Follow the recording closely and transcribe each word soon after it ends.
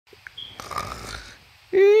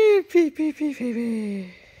Beep, beep, beep, beep,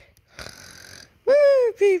 beep. Woo,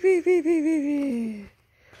 beep, beep, beep, beep, beep, beep.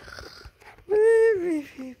 Woo, beep,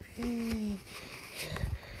 beep, beep.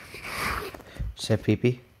 Set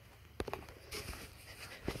pee-pee.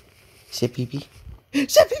 Set pee-pee.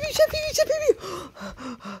 Set pee-pee, set pee-pee, set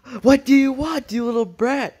pee-pee. What do you want, you little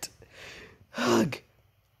brat? Hug.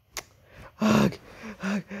 Hug.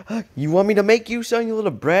 Hug. Hug. You want me to make you some, you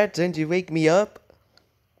little brat, since you wake me up?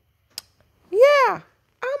 Yeah,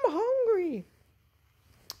 I'm hungry.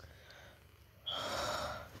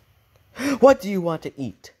 What do you want to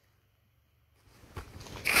eat?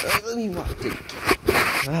 Let me want to eat.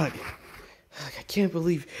 Hug. Hug. I can't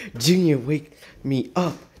believe Junior wake me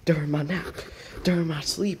up during my nap, during my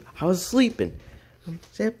sleep. I was sleeping.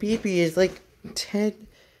 That pee-pee is like 10,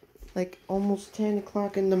 like almost 10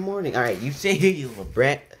 o'clock in the morning. All right, you stay here, you little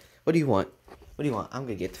brat. What do you want? What do you want? I'm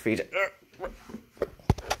gonna get the freezer.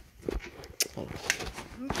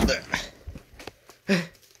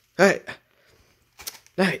 Alright.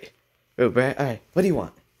 Alright. Oh, brat. Alright. What do you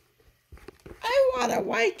want? I want a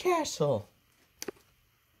White Castle.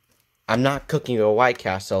 I'm not cooking a White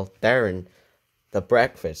Castle. They're in the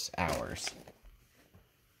breakfast hours.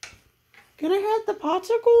 Can I have the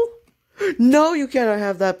popsicle? No, you cannot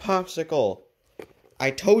have that popsicle.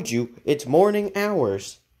 I told you, it's morning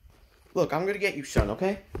hours. Look, I'm gonna get you some,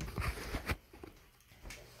 okay?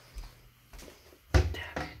 Damn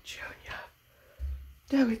it, Junior.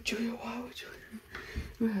 Damn it, Junior. Why would you?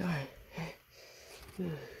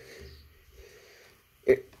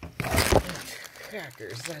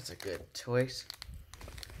 Crackers, that's a good choice.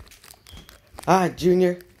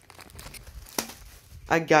 Junior.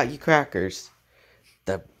 I got you crackers.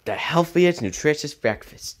 The healthiest, nutritious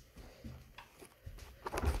breakfast.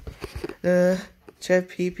 Chef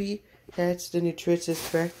Pee-Pee, that's the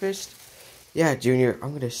nutritious breakfast. Yeah, Junior,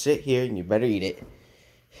 I'm gonna sit here and you better eat it.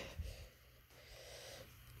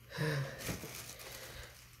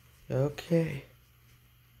 Okay.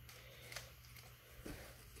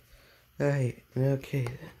 Alright, okay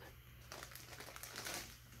then.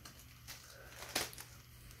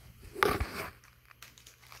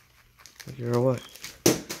 You're what?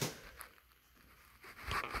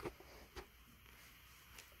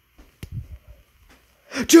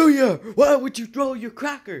 Junior, why would you throw your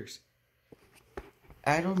crackers?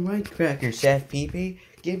 I don't like crackers, Chef Pee-Pee.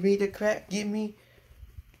 Give me the give me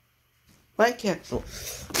White Castle.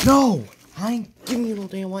 No! I ain't giving you no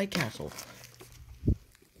damn White Castle.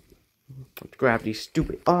 Let's grab these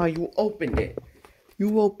stupid... you opened it.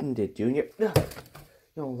 You opened it, Junior. Ugh.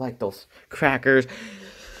 You don't like those crackers.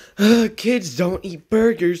 Kids don't eat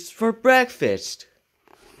burgers for breakfast.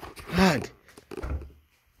 Hug.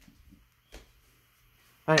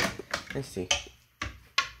 Alright, let's see.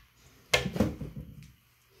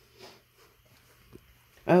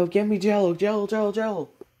 Oh, get me Jello, Jello.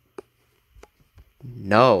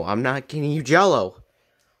 No, I'm not getting you Jello.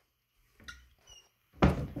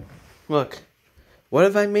 Look, what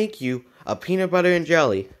if I make you a peanut butter and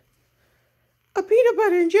jelly? A peanut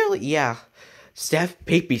butter and jelly? Yeah, Chef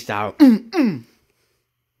Pee-Pee style.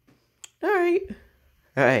 Alright,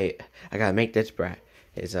 I gotta make this brat.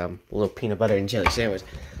 It's a little peanut butter and jelly sandwich.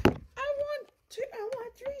 I want 3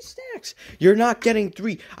 snacks. You're not getting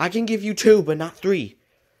 3. I can give you 2, but not 3.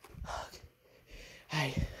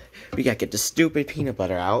 Hey, we gotta get the stupid peanut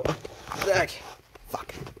butter out. Okay.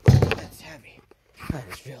 Fuck. That's heavy. That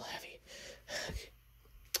is real heavy. Okay.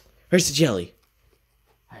 Where's the jelly?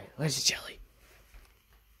 Alright, where's the jelly?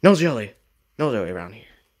 No jelly. No jelly around here.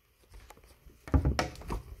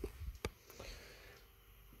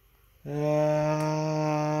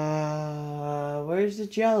 Where's the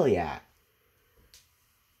jelly at?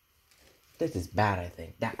 This is bad, I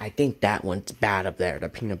think. I think that one's bad up there. The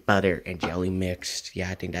peanut butter and jelly mixed. Yeah,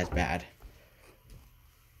 I think that's bad.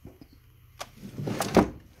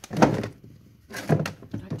 God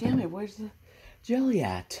damn it, where's the jelly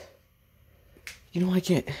at? You know I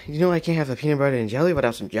can't have the peanut butter and jelly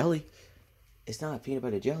without some jelly. It's not a peanut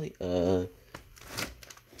butter jelly.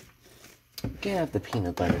 Can't have the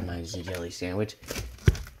peanut butter minus the jelly sandwich.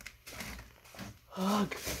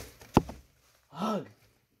 Hug.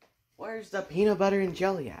 Where's the peanut butter and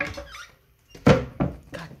jelly at?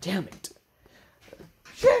 God damn it.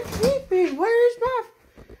 Chef Pee-Pee, where's my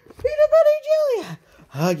peanut butter and jelly at?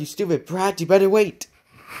 Hug, you stupid brat, you better wait.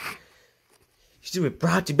 You stupid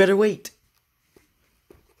brat, you better wait.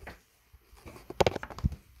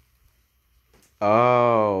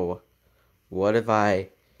 Oh. What if I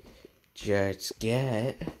just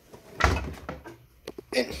get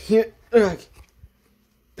in here?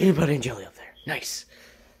 Peanut butter and jelly up there. Nice.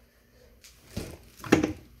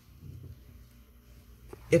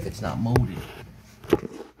 If it's not molded.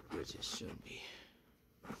 Which it should be.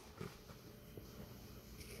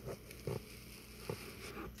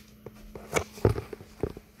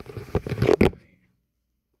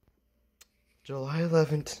 July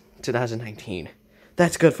 11th, 2019.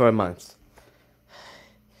 That's good for a month.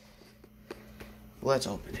 Let's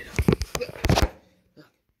open it up.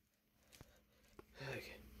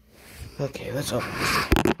 Okay, let's open this.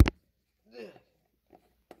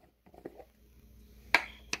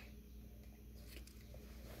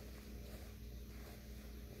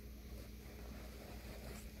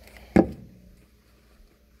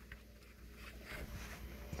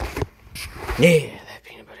 Yeah, that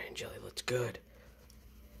peanut butter and jelly looks good.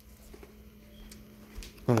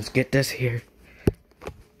 Well, let's get this here.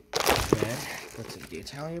 Bread. Let's see the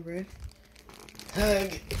Italian bread.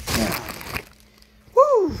 Hug.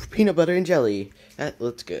 Woo! Peanut butter and jelly. That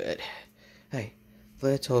looks good. Hey,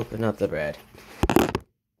 let's open up the bread.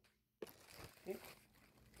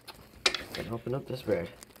 Let's open up this bread.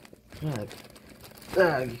 Hug.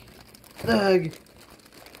 Hug. Hug.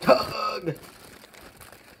 Hug.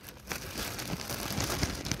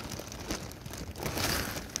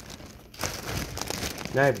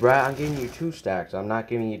 Now, Brad, I'm giving you 2 stacks. I'm not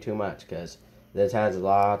giving you too much because this has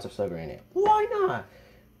lots of sugar in it. Why not?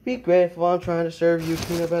 Be grateful I'm trying to serve you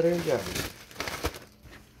peanut butter and jelly.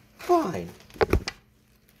 Fine.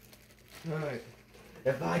 Alright.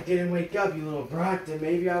 If I didn't wake up, you little brat, then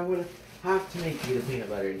maybe I wouldn't have to make you the peanut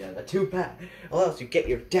butter and jelly. But too bad. Or else you get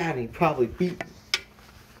your dad and he'd probably beat me.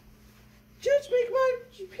 Just make my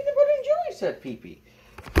peanut butter and jelly, said Pee-Pee.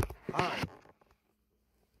 Fine.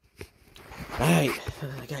 Alright,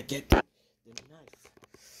 I gotta get the knife.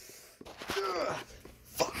 Ugh,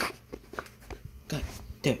 fuck. God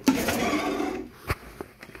damn it.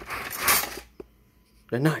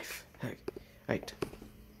 The knife. Right.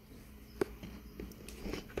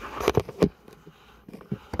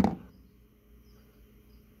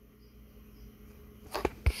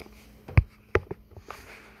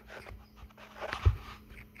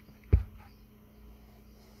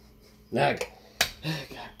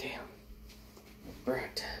 God damn.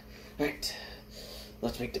 Right.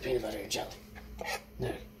 Let's make the peanut butter and jelly.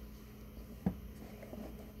 No.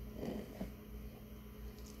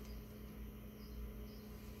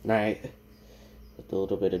 Alright. Put a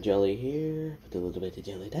little bit of jelly here. Put a little bit of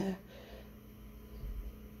jelly there.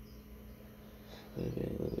 Put a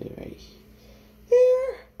little bit right here.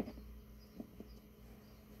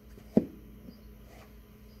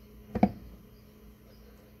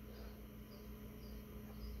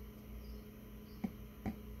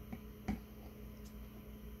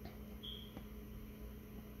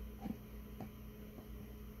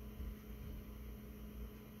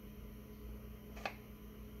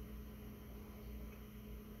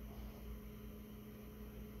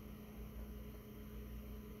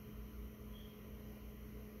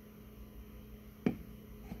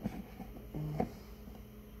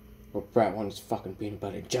 Well, Brett wants fucking peanut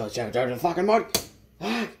butter and jelly sandwich out of the fucking morning.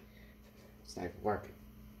 Ah! It's not even working.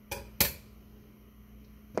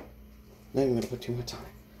 Not even gonna put too much on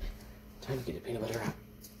it. Time to get the peanut butter out.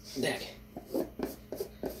 Dick.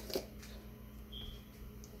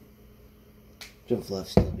 Jim fluff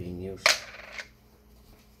still being used.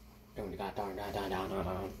 Darn.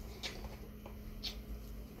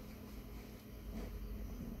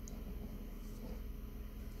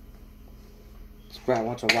 Brad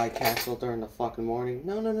wants a White Castle during the fucking morning.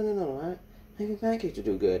 No. I think pancakes would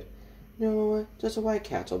do good. You know what? Just a White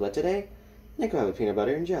Castle. But today, I think I'll have a peanut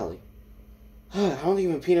butter and jelly. I don't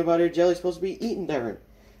even peanut butter and jelly supposed to be eaten during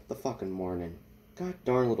the fucking morning. God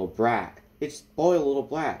darn little brat. It's spoiled little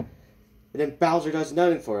brat. And then Bowser does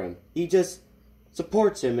nothing for him. He just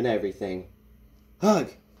supports him and everything.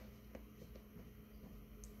 Hug.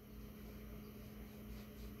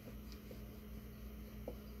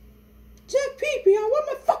 Pee-Pee, I want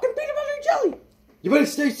my fucking peanut butter and jelly. You better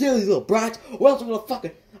stay still, you little brat, or else I'm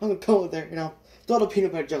gonna come over there and I'll throw the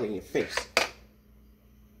peanut butter jelly in your face.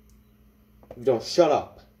 You don't shut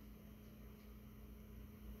up.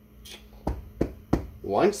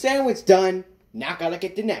 One sandwich done, now gotta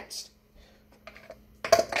get the next.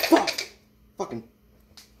 Fuck! Fucking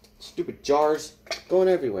stupid jars going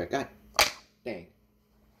everywhere. God dang.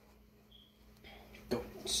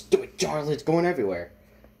 Stupid jar lids going everywhere.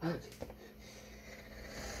 Ugh.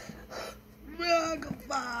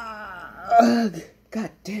 God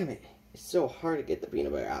damn it. It's so hard to get the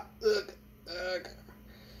peanut butter out. Ugh.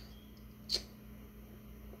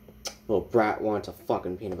 Little brat wants a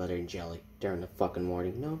fucking peanut butter and jelly during the fucking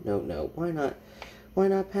morning. No. Why not? Why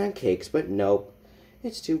not pancakes? But nope.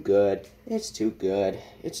 It's too good. It's too good.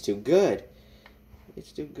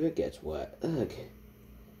 It's too good gets wet. Ugh.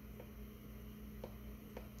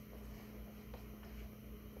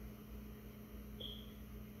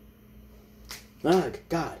 Ugh,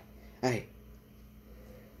 God. Hey.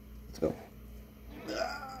 Let's go.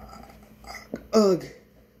 Ugh.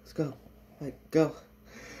 Let's go. Like, go.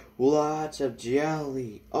 Lots of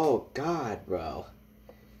jelly. Oh, God, bro.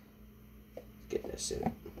 Get in this suit.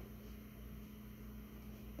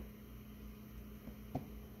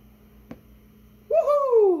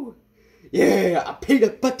 Woohoo! Yeah, a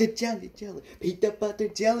peanut butter jelly. Peanut butter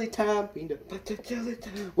jelly time. Peanut butter jelly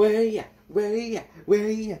time. Where ya?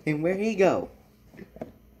 And where you go?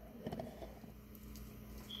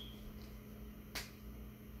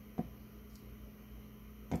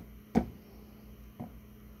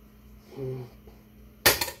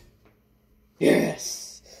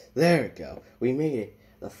 Yes! There we go. We made it.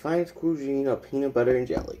 The finest cuisine of peanut butter and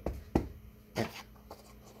jelly.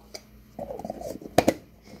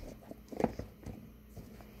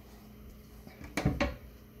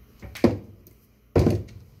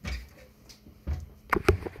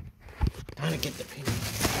 Time to get the peanut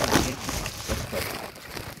butter.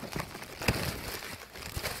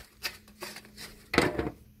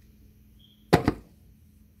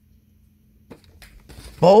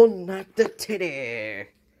 Bone not the titty.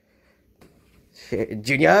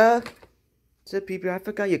 Junior? What's up, people? I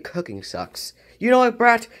forgot your cooking sucks. You know what,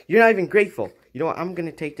 Brat? You're not even grateful. You know what? I'm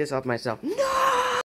gonna take this off myself. No!